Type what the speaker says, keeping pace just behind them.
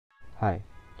Hi,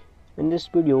 in this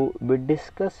video we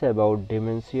discuss about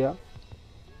dementia.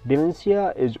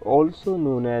 Dementia is also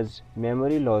known as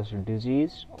memory loss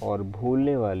disease or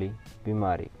भूलने वाली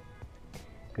बीमारी.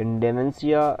 In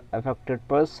dementia, affected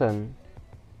person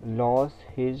lost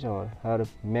his or her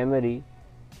memory,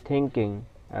 thinking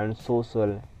and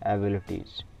social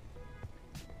abilities.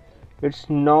 It's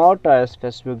not a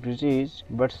specific disease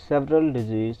but several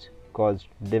diseases cause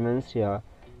dementia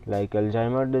like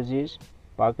Alzheimer's disease,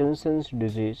 Parkinson's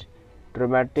disease,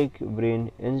 traumatic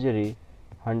brain injury,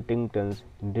 Huntington's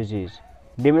disease.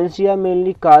 Dementia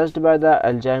mainly caused by the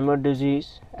Alzheimer's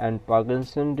disease and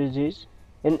Parkinson's disease.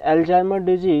 In Alzheimer's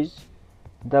disease,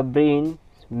 the brain's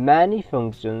many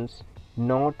functions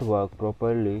not work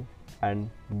properly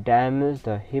and damage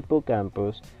the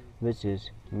hippocampus, which is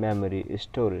memory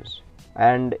storage.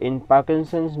 And in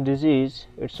Parkinson's disease,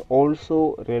 it's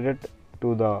also related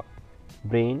to the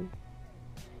brain,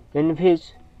 in which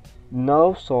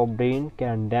nerves of brain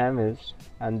can damage,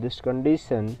 and this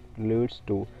condition leads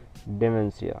to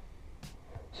dementia.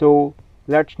 So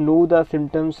let's know the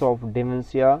symptoms of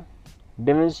dementia.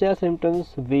 Dementia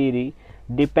symptoms vary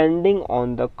depending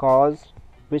on the cause,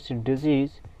 which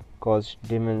disease caused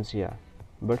dementia,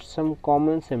 but some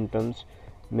common symptoms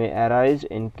may arise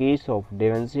in case of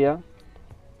dementia,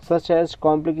 such as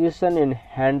complication in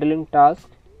handling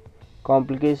tasks,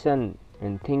 complication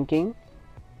in thinking,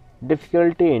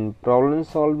 difficulty in problem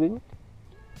solving,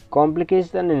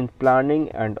 complication in planning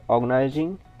and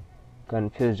organizing,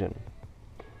 confusion.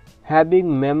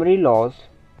 Having memory loss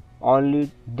only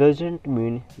doesn't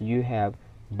mean you have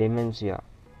dementia,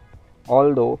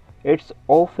 although it's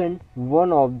often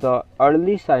one of the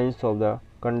early signs of the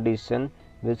condition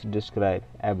which described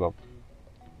above.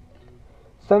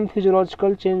 Some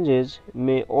physiological changes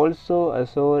may also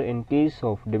occur in case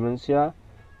of dementia,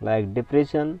 like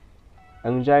depression,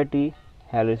 anxiety,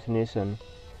 hallucination,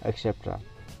 etc.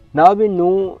 Now we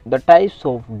know the types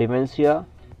of dementia.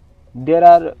 There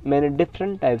are many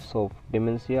different types of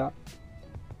dementia,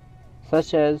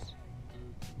 such as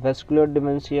vascular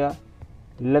dementia,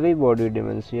 Lewy body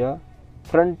dementia,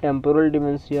 front temporal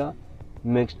dementia,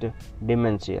 mixed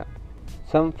dementia.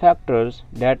 Some factors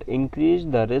that increase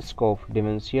the risk of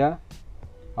dementia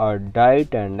are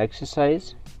diet and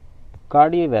exercise,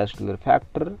 cardiovascular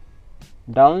factor,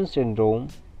 Down syndrome,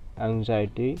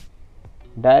 anxiety,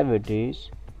 diabetes,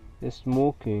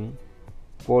 smoking,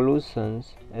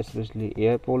 pollutions, especially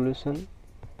air pollution,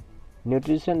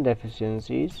 nutrition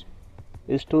deficiencies,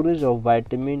 storage of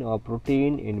vitamin or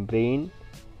protein in brain,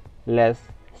 less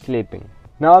sleeping.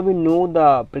 Now we know the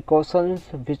precautions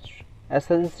which are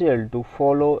essential to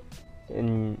follow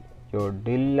in your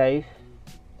daily life.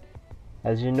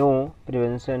 As you know,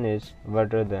 prevention is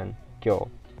better than cure.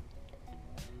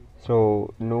 So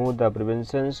know the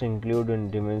preventions include in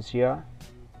dementia: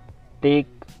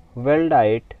 take well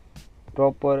diet,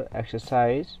 proper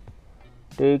exercise,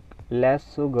 take less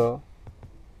sugar,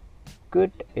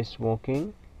 quit smoking,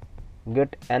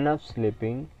 get enough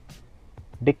sleeping,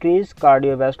 decrease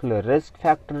cardiovascular risk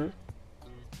factor,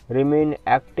 remain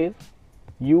active,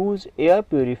 use air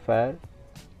purifier,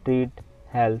 treat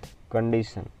health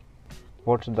condition.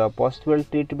 What's the possible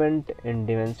treatment in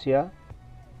dementia?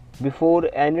 Before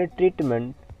any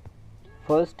treatment,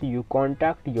 first you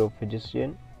contact your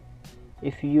physician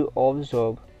if you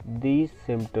observe these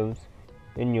symptoms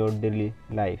in your daily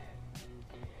life.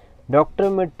 Doctor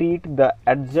may treat the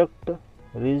exact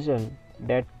reason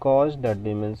that caused the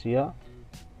dementia,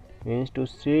 means to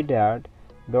say that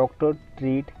doctor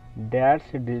treat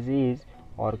that disease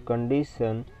or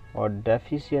condition or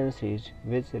deficiencies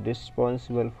which is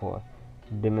responsible for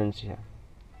dementia.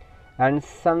 And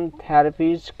some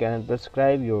therapies can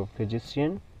prescribe your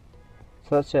physician,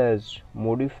 such as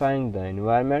modifying the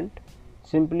environment,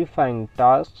 simplifying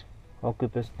tasks,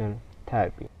 occupational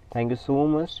therapy. Thank you so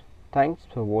much. Thanks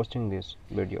for watching this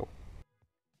video.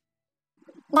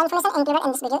 The information included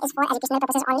in this video is for educational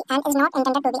purposes only and is not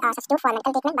intended to be a substitute for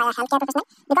medical treatment by a healthcare professional.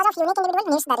 Because of unique individual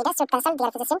needs, the reader should consult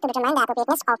their physician to determine the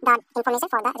appropriateness of the information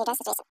for the reader's situation.